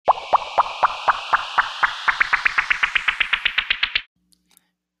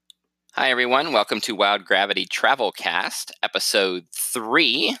Hi, everyone. Welcome to Wild Gravity Travelcast, Episode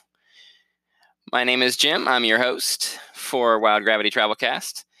 3. My name is Jim. I'm your host for Wild Gravity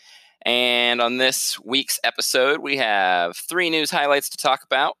Travelcast. And on this week's episode, we have 3 news highlights to talk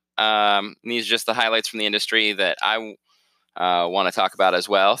about. These are just the highlights from the industry that I want to talk about as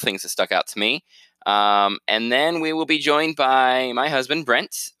well, things that stuck out to me. And then we will be joined by my husband,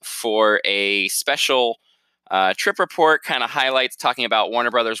 Brent, for a special trip report, kind of highlights talking about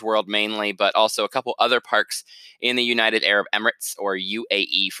Warner Brothers World mainly, but also a couple other parks in the United Arab Emirates, or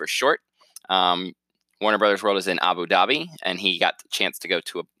UAE for short. Warner Brothers World is in Abu Dhabi, and he got the chance to go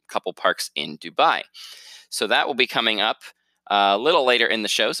to a couple parks in Dubai. So that will be coming up a little later in the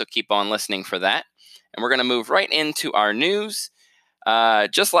show, so keep on listening for that. And we're going to move right into our news.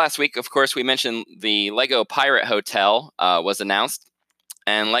 Just last week, of course, we mentioned the Lego Pirate Hotel was announced,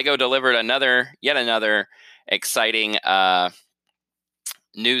 and Lego delivered yet another exciting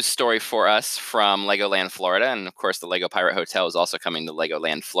news story for us from Legoland, Florida. And of course, the Lego Pirate Hotel is also coming to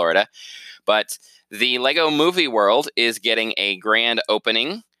Legoland, Florida. But the Lego Movie World is getting a grand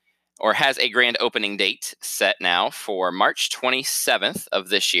opening, or has a grand opening date set now for March 27th of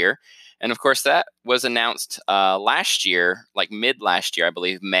this year. And of course, that was announced last year, like mid last year, I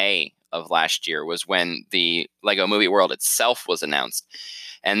believe May of last year was when the Lego Movie World itself was announced.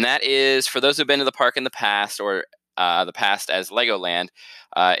 And that is, for those who've been to the park in the past, or the past as Legoland,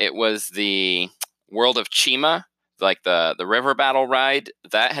 it was the World of Chima, like the river battle ride.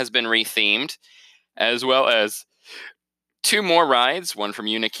 That has been rethemed, as well as 2 more rides, one from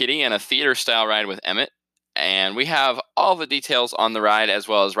Unikitty and a theater-style ride with Emmett. And we have all the details on the ride, as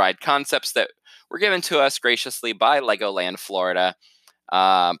well as ride concepts that were given to us graciously by Legoland, Florida,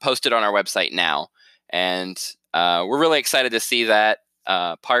 posted on our website now. And we're really excited to see that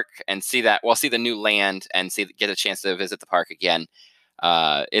park and see the new land and get a chance to visit the park again.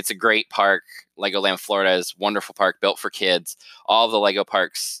 It's a great park. Legoland Florida is a wonderful park built for kids. All the Lego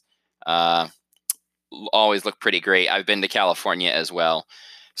parks always look pretty great. I've been to California as well.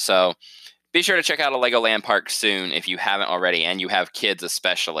 So be sure to check out a Legoland park soon if you haven't already, and you have kids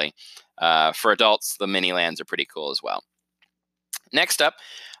especially. For adults, the mini lands are pretty cool as well. Next up,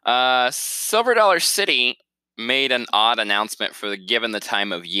 Silver Dollar City made an odd announcement given the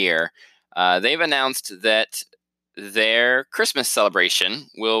time of year. They've announced that their Christmas celebration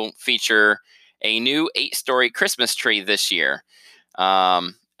will feature a new 8-story Christmas tree this year.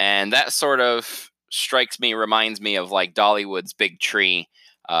 And that sort of reminds me of like Dollywood's big tree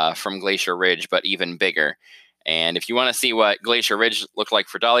from Glacier Ridge, but even bigger. And if you want to see what Glacier Ridge looked like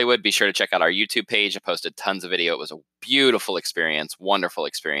for Dollywood, be sure to check out our YouTube page. I posted tons of video. It was a beautiful experience, wonderful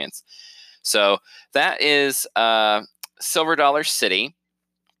experience. So that is Silver Dollar City,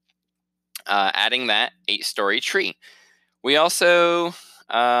 adding that 8-story tree. We also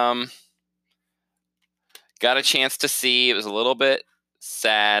got a chance to see, it was a little bit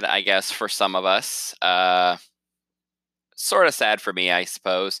sad, I guess, for some of us. Sort of sad for me, I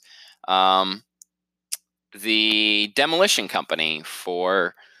suppose. The demolition company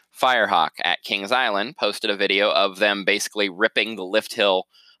for Firehawk at Kings Island posted a video of them basically ripping the lift hill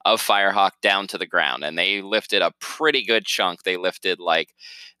of Firehawk down to the ground. And they lifted a pretty good chunk. They lifted like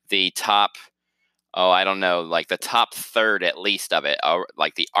the top, like the top third at least of it,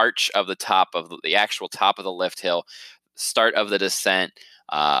 like the arch of the top of the actual top of the lift hill, start of the descent,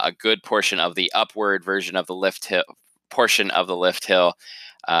 a good portion of the upward version of the lift hill, portion of the lift hill.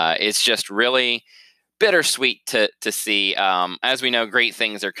 It's just really bittersweet to see. As we know, great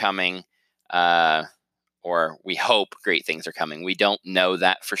things are coming, or we hope great things are coming. We don't know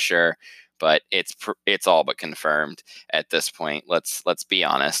that for sure, but it's all but confirmed at this point. Let's be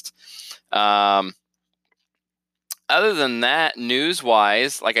honest. Other than that,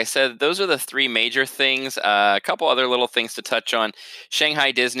 news-wise, like I said, those are the 3 major things. A couple other little things to touch on.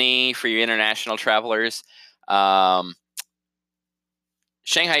 Shanghai Disney for your international travelers.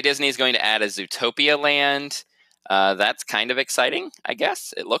 Shanghai Disney is going to add a Zootopia land. That's kind of exciting, I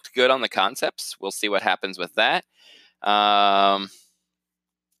guess. It looked good on the concepts. We'll see what happens with that. That's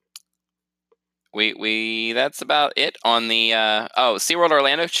about it on the SeaWorld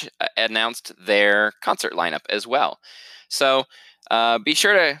Orlando announced their concert lineup as well. So be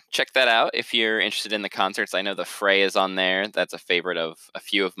sure to check that out if you're interested in the concerts. I know the Fray is on there. That's a favorite of a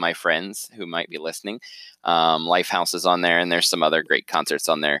few of my friends who might be listening. Lifehouse is on there, and there's some other great concerts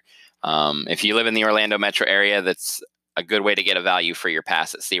on there. If you live in the Orlando metro area, that's a good way to get a value for your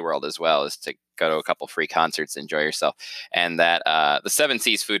pass at SeaWorld as well, is to go to a couple free concerts, enjoy yourself. And that the Seven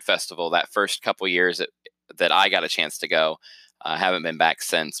Seas Food Festival, that first couple years that I got a chance to go, I haven't been back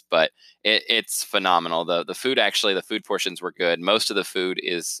since, but it's phenomenal. The food, actually, the food portions were good. Most of the food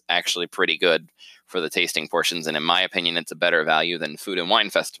is actually pretty good for the tasting portions, and in my opinion, it's a better value than Food and Wine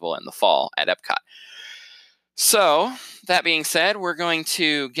Festival in the fall at Epcot. So, that being said, we're going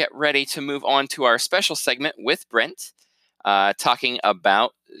to get ready to move on to our special segment with Brent, talking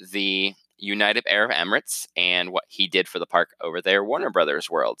about the United Arab Emirates and what he did for the park over there, Warner Brothers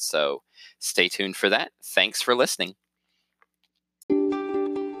World. So, stay tuned for that. Thanks for listening.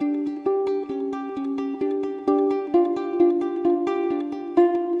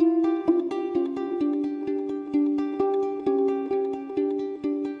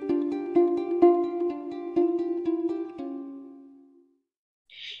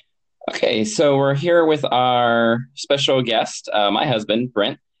 Okay, so we're here with our special guest, my husband,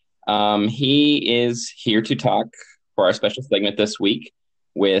 Brent. He is here to talk for our special segment this week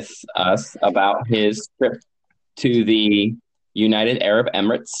with us about his trip to the United Arab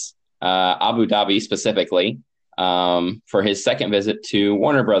Emirates, Abu Dhabi specifically, for his second visit to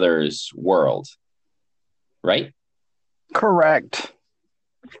Warner Brothers World, right? Correct.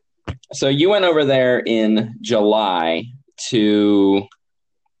 So you went over there in July to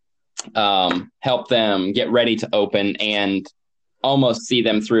help them get ready to open and almost see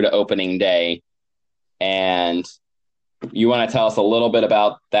them through to opening day. And you want to tell us a little bit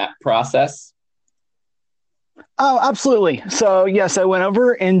about that process? Oh, absolutely. So, yes, I went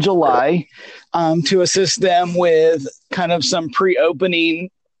over in July to assist them with kind of some pre-opening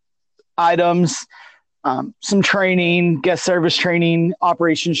items, some training, guest service training,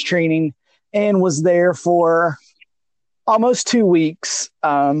 operations training, and was there for almost 2 weeks,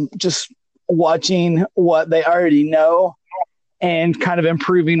 just watching what they already know and kind of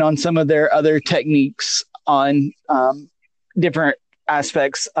improving on some of their other techniques on different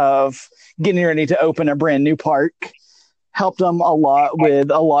aspects of getting ready to open a brand new park. Helped them a lot with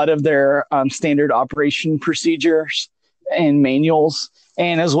a lot of their standard operation procedures and manuals,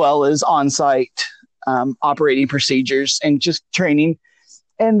 and as well as on-site operating procedures and just training.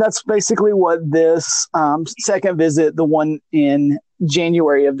 And that's basically what this second visit, the one in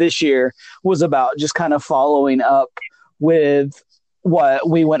January of this year, was about, just kind of following up with what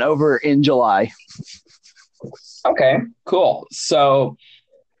we went over in July. Okay, cool. So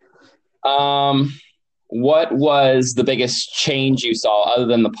what was the biggest change you saw other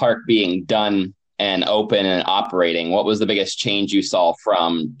than the park being done and open and operating? What was the biggest change you saw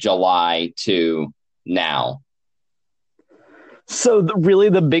from July to now? So really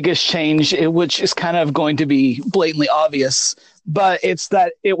the biggest change, which is kind of going to be blatantly obvious, but it's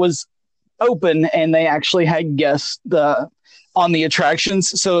that it was open and they actually had guests on the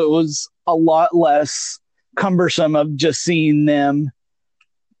attractions. So it was a lot less cumbersome of just seeing them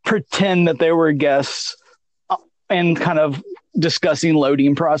pretend that they were guests and kind of discussing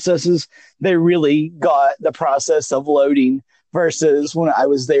loading processes. They really got the process of loading versus when I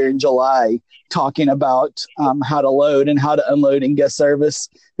was there in July talking about how to load and how to unload in guest service.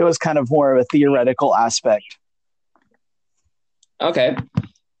 It was kind of more of a theoretical aspect. Okay.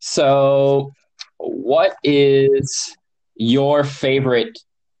 So what is your favorite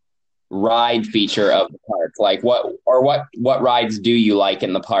ride feature of the park? Like what rides do you like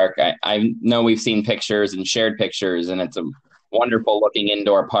in the park? I know we've seen pictures and shared pictures, and it's a wonderful looking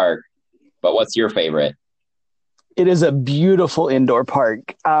indoor park, but what's your favorite? It is a beautiful indoor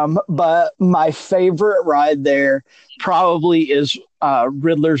park. But my favorite ride there probably is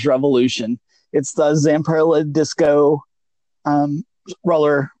Riddler's Revolution. It's the Zamperla Disco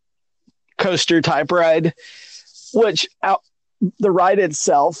roller coaster type ride, which the ride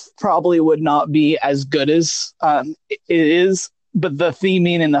itself probably would not be as good as it is, but the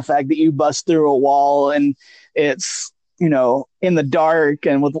theming and the fact that you bust through a wall and it's, in the dark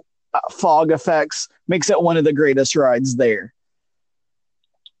and with fog effects makes it one of the greatest rides there.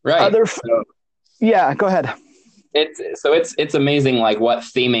 Right. Yeah, go ahead. It's amazing, like what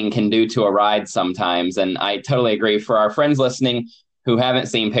theming can do to a ride sometimes. And I totally agree. For our friends listening who haven't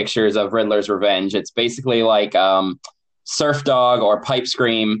seen pictures of Riddler's Revenge, it's basically like Surf Dog or Pipe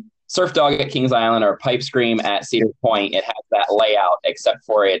Scream. Surf Dog at Kings Island or Pipe Scream at Cedar Point. It has that layout, except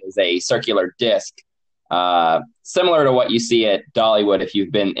for it is a circular disc. Similar to what you see at Dollywood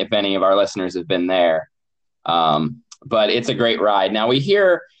if any of our listeners have been there. But it's a great ride. Now we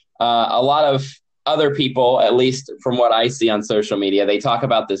hear a lot of other people, at least from what I see on social media, they talk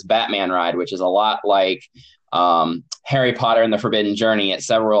about this Batman ride, which is a lot like Harry Potter and the Forbidden Journey at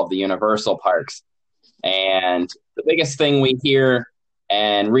several of the Universal parks. And the biggest thing we hear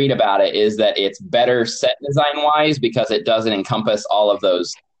and read about it is that it's better set design wise because it doesn't encompass all of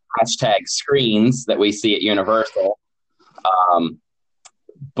those hashtag screens that we see at Universal.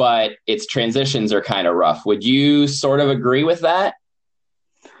 but its transitions are kind of rough. Would you sort of agree with that?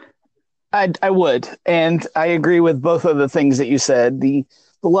 I would, and I agree with both of the things that you said. The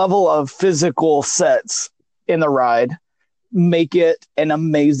level of physical sets in the ride make it an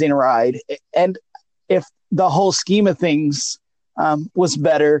amazing ride, and if the whole scheme of things was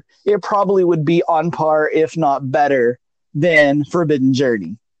better, it probably would be on par, if not better, than Forbidden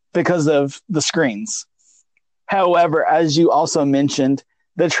Journey because of the screens. However, as you also mentioned,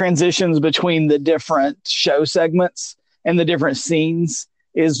 the transitions between the different show segments and the different scenes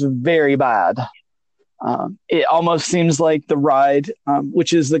is very bad. It almost seems like the ride,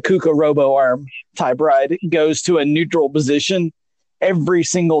 which is the Kuka Robo Arm type ride, goes to a neutral position every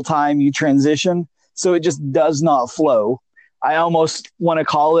single time you transition. So it just does not flow. I almost want to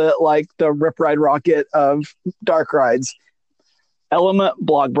call it like the Rip Ride Rocket of dark rides. Element,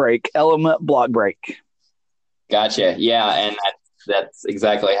 block break, element, block break. Gotcha. Yeah, and that's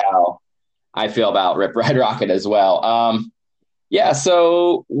exactly how I feel about Rip Ride Rocket as well. Yeah,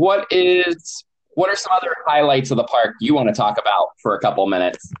 so what are some other highlights of the park you want to talk about for a couple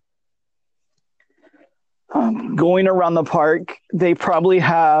minutes? Going around the park, they probably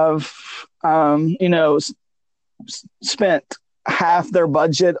have, spent half their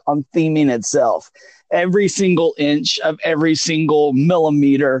budget on theming itself. Every single inch of every single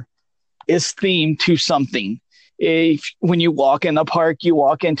millimeter is themed to something. When you walk in the park, you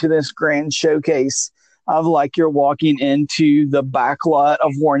walk into this grand showcase of like you're walking into the back lot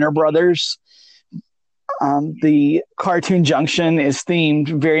of Warner Brothers. The Cartoon Junction is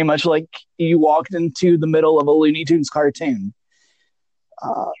themed very much like you walked into the middle of a Looney Tunes cartoon.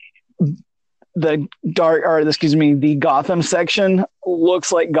 The Gotham section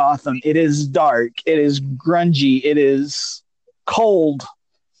looks like Gotham. It is dark. It is grungy. It is cold.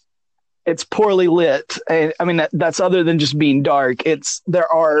 It's poorly lit. I mean, that's other than just being dark.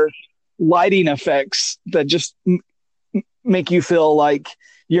 There are lighting effects that just make you feel like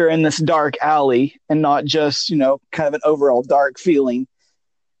you're in this dark alley and not just, kind of an overall dark feeling.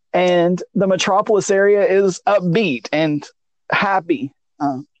 And the Metropolis area is upbeat and happy,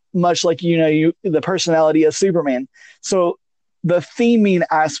 much like, the personality of Superman. So the theming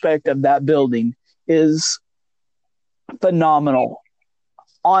aspect of that building is phenomenal.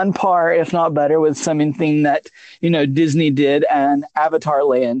 On par, if not better, with something that, Disney did and Avatar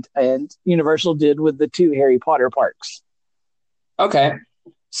Land and Universal did with the 2 Harry Potter parks. Okay.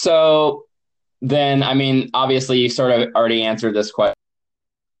 So then, I mean, obviously you sort of already answered this question.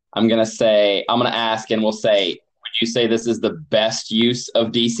 I'm going to ask and we'll say, would you say this is the best use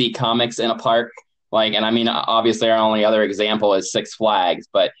of DC Comics in a park? And I mean, obviously our only other example is Six Flags,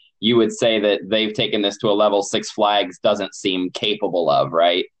 but you would say that they've taken this to a level Six Flags doesn't seem capable of,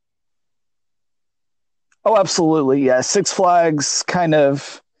 right? Oh, absolutely. Yeah. Six Flags kind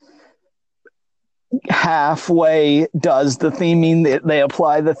of halfway does the theming. They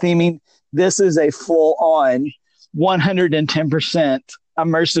apply the theming. This is a full on 110%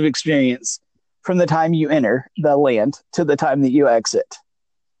 immersive experience from the time you enter the land to the time that you exit.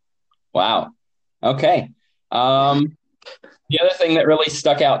 Wow. Okay. The other thing that really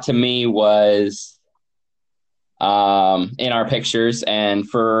stuck out to me was in our pictures, and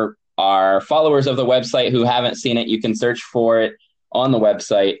for our followers of the website who haven't seen it, you can search for it on the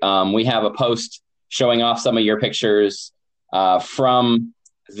website. We have a post showing off some of your pictures from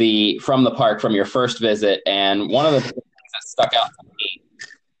the park from your first visit, and one of the things that stuck out to me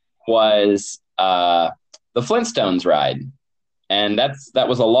was the Flintstones ride, and that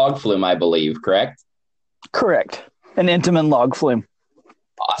was a log flume, I believe, correct? Correct. An Intamin log flume.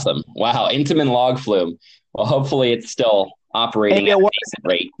 Awesome. Wow. Intamin log flume. Well, hopefully it's still operating at a decent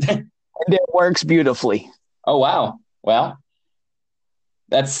rate. And it works beautifully. Oh, wow. Well,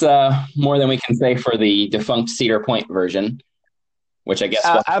 that's more than we can say for the defunct Cedar Point version, which I guess.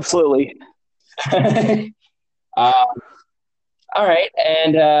 Absolutely. All right.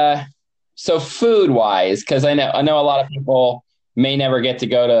 And so food wise, because I know a lot of people may never get to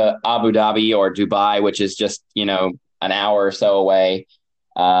go to Abu Dhabi or Dubai, which is just, an hour or so away.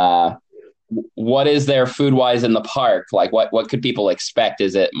 What is there food wise in the park? Like what could people expect?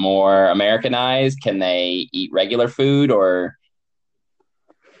 Is it more Americanized? Can they eat regular food or?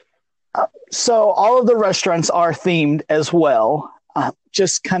 So all of the restaurants are themed as well.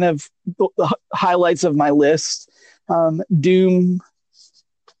 Just kind of the highlights of my list. Doom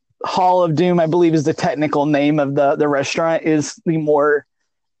Hall of Doom, I believe, is the technical name of the restaurant, is the more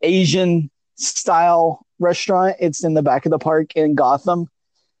Asian style restaurant. It's in the back of the park in Gotham.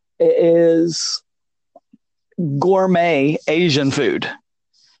 It is gourmet Asian food.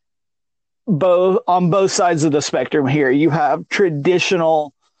 both sides of the spectrum here. You have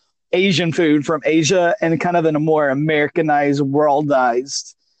traditional Asian food from Asia and kind of in a more Americanized,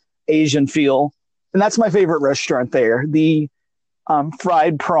 worldized Asian feel. And that's my favorite restaurant there. The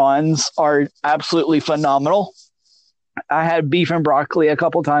fried prawns are absolutely phenomenal. I had beef and broccoli a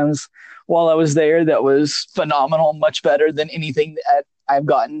couple times while I was there. That was phenomenal, much better than anything that I've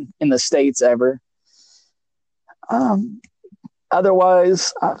gotten in the States ever.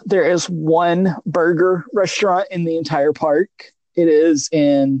 Otherwise, there is one burger restaurant in the entire park. It is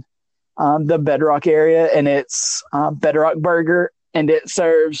in the Bedrock area, and it's Bedrock Burger, and it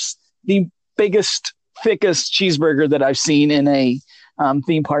serves the biggest, thickest cheeseburger that I've seen in a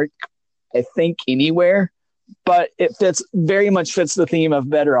theme park, I think, anywhere. But it very much fits the theme of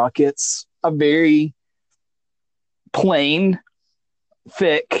Bedrock. It's a very plain,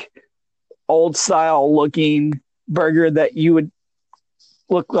 thick, old style looking burger that you would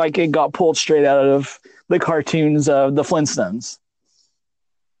look like it got pulled straight out of the cartoons of the Flintstones.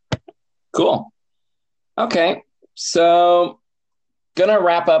 Cool. Okay. So gonna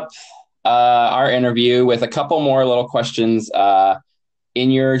wrap up our interview with a couple more little questions. In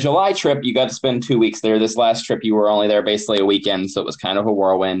your July trip, you got to spend 2 weeks there. This last trip, you were only there basically a weekend, so it was kind of a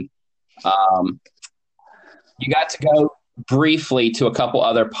whirlwind. You got to go briefly to a couple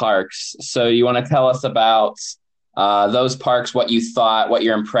other parks. So you want to tell us about those parks, what you thought, what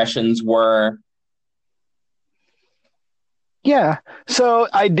your impressions were? Yeah. So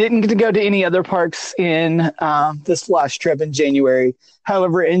I didn't get to go to any other parks in this last trip in January.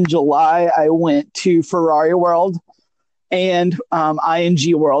 However, in July, I went to Ferrari World and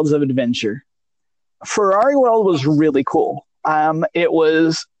ING Worlds of Adventure. Ferrari World was really cool. It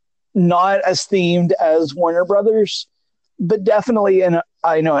was not as themed as Warner Brothers, but definitely a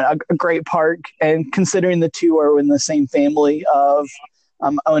great park. And considering the two are in the same family of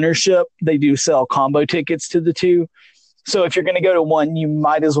ownership, they do sell combo tickets to the two. So if you're going to go to one, you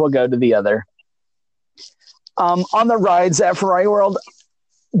might as well go to the other. On the rides at Ferrari World,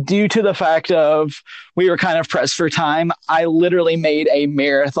 due to the fact of we were kind of pressed for time, I literally made a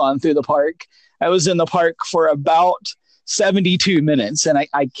marathon through the park. I was in the park for about 72 minutes, and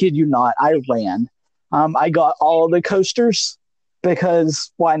I kid you not, I ran. I got all of the coasters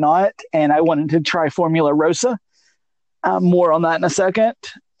because why not? And I wanted to try Formula Rossa. More on that in a second.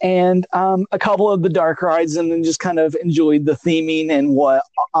 And a couple of the dark rides, and then just kind of enjoyed the theming and what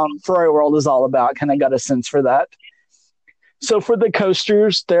Ferrari World is all about. Kind of got a sense for that. So for the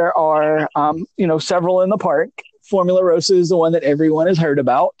coasters, there are, several in the park. Formula Rossa is the one that everyone has heard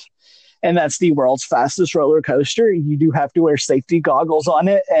about, and that's the world's fastest roller coaster. You do have to wear safety goggles on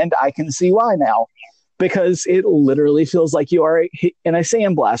it, and I can see why now, because it literally feels like you are in a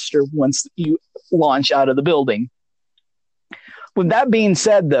sandblaster once you launch out of the building. With that being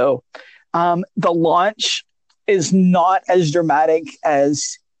said, though, the launch is not as dramatic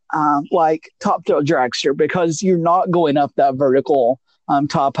as like Top Thrill Dragster, because you're not going up that vertical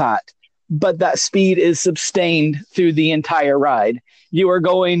top hat, but that speed is sustained through the entire ride. You are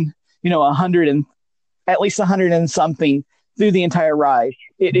going, 100 and at least 100 and something through the entire ride.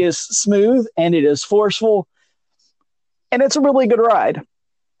 It is smooth and it is forceful, and it's a really good ride.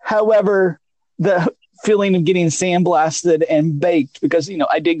 However, the feeling of getting sandblasted and baked, because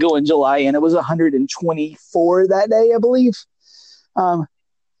I did go in July and it was 124 that day, I believe.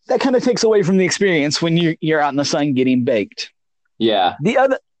 That kind of takes away from the experience when you're out in the sun getting baked. Yeah.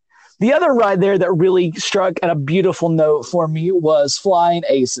 The other ride there that really struck at a beautiful note for me was Flying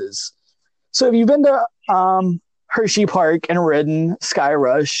Aces. So if you've been to Hershey Park and ridden Sky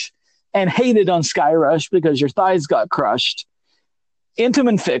Rush and hated on Sky Rush because your thighs got crushed,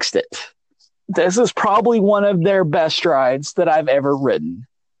 Intamin fixed it. This is probably one of their best rides that I've ever ridden.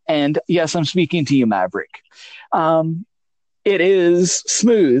 And yes, I'm speaking to you, Maverick. It is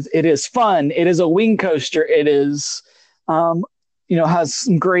smooth. It is fun. It is a wing coaster. It is, has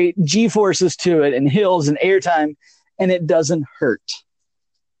some great G-forces to it and hills and airtime, and it doesn't hurt.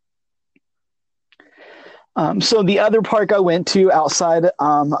 So the other park I went to just outside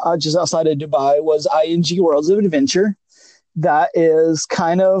of Dubai was ING Worlds of Adventure. That is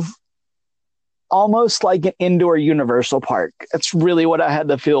kind of almost like an indoor Universal park. That's really what I had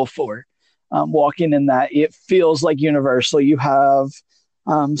the feel for. Walking in that, it feels like Universal. You have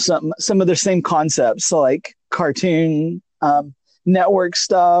some of the same concepts, so like Cartoon Network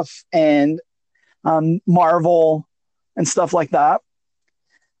stuff and Marvel and stuff like that.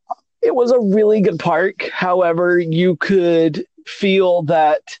 It was a really good park. However, you could feel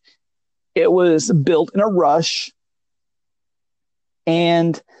that it was built in a rush,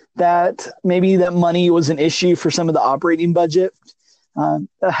 and that maybe that money was an issue for some of the operating budget.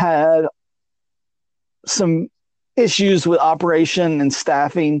 It had some issues with operation and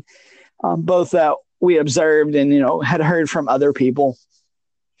staffing, both that we observed and had heard from other people.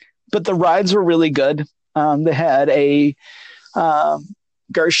 But the rides were really good. They had a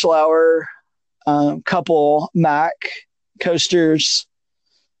Gerstlauer, couple Mack coasters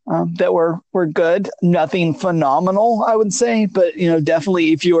that were good. Nothing phenomenal, I would say, but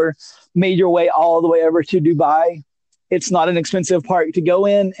definitely if you made your way all the way over to Dubai, it's not an expensive park to go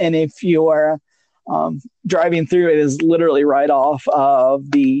in, and if you are driving through, it is literally right off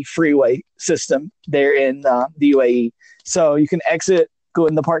of the freeway system there in the UAE. So you can exit, go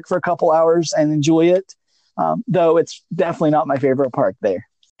in the park for a couple hours, and enjoy it. Though it's definitely not my favorite park there.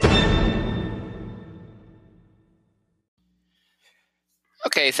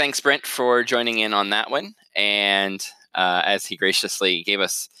 Okay, thanks, Brent, for joining in on that one. And as he graciously gave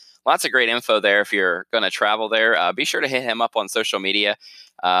us lots of great info there, if you're going to travel there, be sure to hit him up on social media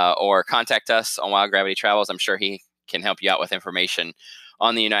or contact us on Wild Gravity Travels. I'm sure he can help you out with information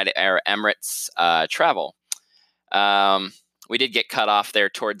on the United Arab Emirates travel. We did get cut off there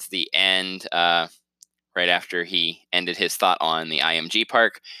towards the end, right after he ended his thought on the IMG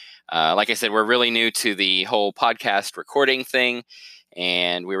park. Like I said, we're really new to the whole podcast recording thing,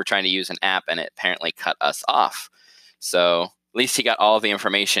 and we were trying to use an app, and it apparently cut us off. So at least he got all of the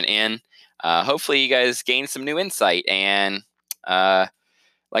information in. Hopefully you guys gained some new insight. And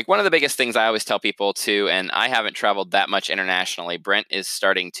like one of the biggest things I always tell people too, and I haven't traveled that much internationally, Brent is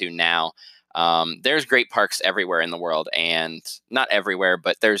starting to now. There's great parks everywhere in the world, and not everywhere,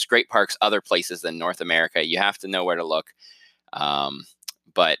 but there's great parks other places than North America. You have to know where to look.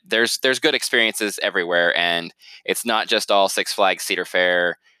 But there's good experiences everywhere, and it's not just all Six Flags, Cedar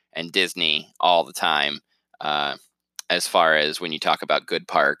Fair, and Disney all the time. As far as when you talk about good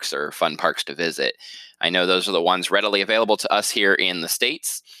parks or fun parks to visit, I know those are the ones readily available to us here in the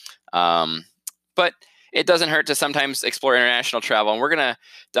States. But it doesn't hurt to sometimes explore international travel, and we're going to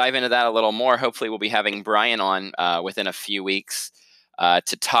dive into that a little more. Hopefully we'll be having Brian on within a few weeks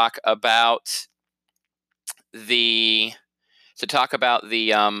to talk about the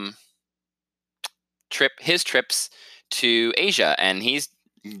his trips to Asia. And he's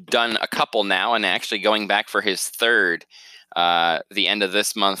done a couple now, and actually going back for his third the end of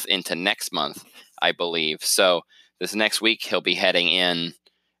this month into next month, I believe. So this next week he'll be heading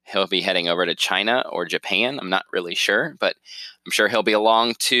over to China or Japan. I'm not really sure, but I'm sure he'll be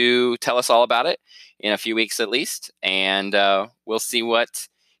along to tell us all about it in a few weeks at least. And we'll see what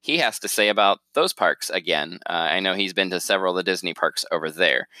he has to say about those parks again. I know he's been to several of the Disney parks over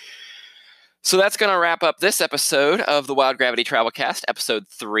there. So that's going to wrap up this episode of the Wild Gravity Travelcast, episode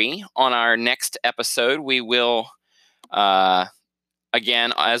 3. On our next episode, we will,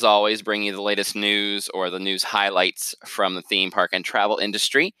 again, as always, bring you the latest news or the news highlights from the theme park and travel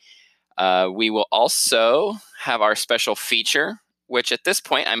industry. We will also have our special feature, which at this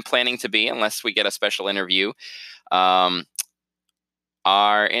point I'm planning to be, unless we get a special interview,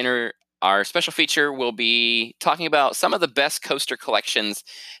 our special feature will be talking about some of the best coaster collections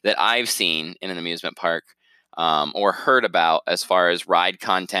that I've seen in an amusement park or heard about as far as ride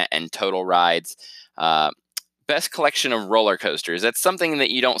content and total rides. Best collection of roller coasters. That's something that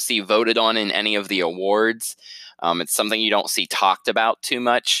you don't see voted on in any of the awards. It's something you don't see talked about too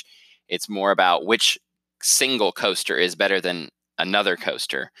much. It's more about which single coaster is better than another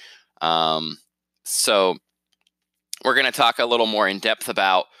coaster. So we're going to talk a little more in depth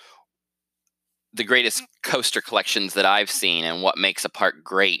about the greatest coaster collections that I've seen and what makes a park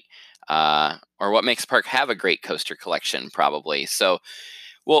great, or what makes a park have a great coaster collection, probably. So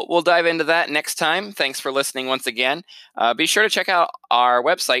we'll dive into that next time. Thanks for listening once again. Be sure to check out our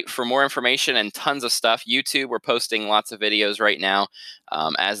website for more information and tons of stuff. YouTube, we're posting lots of videos right now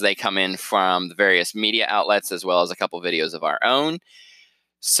as they come in from the various media outlets, as well as a couple videos of our own.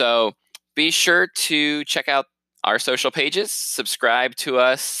 So be sure to check out our social pages, subscribe to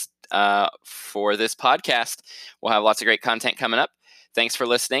us for this podcast. We'll have lots of great content coming up. Thanks for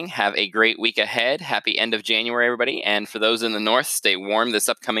listening. Have a great week ahead. Happy end of January, everybody. And for those in the north, stay warm this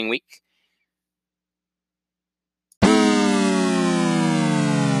upcoming week.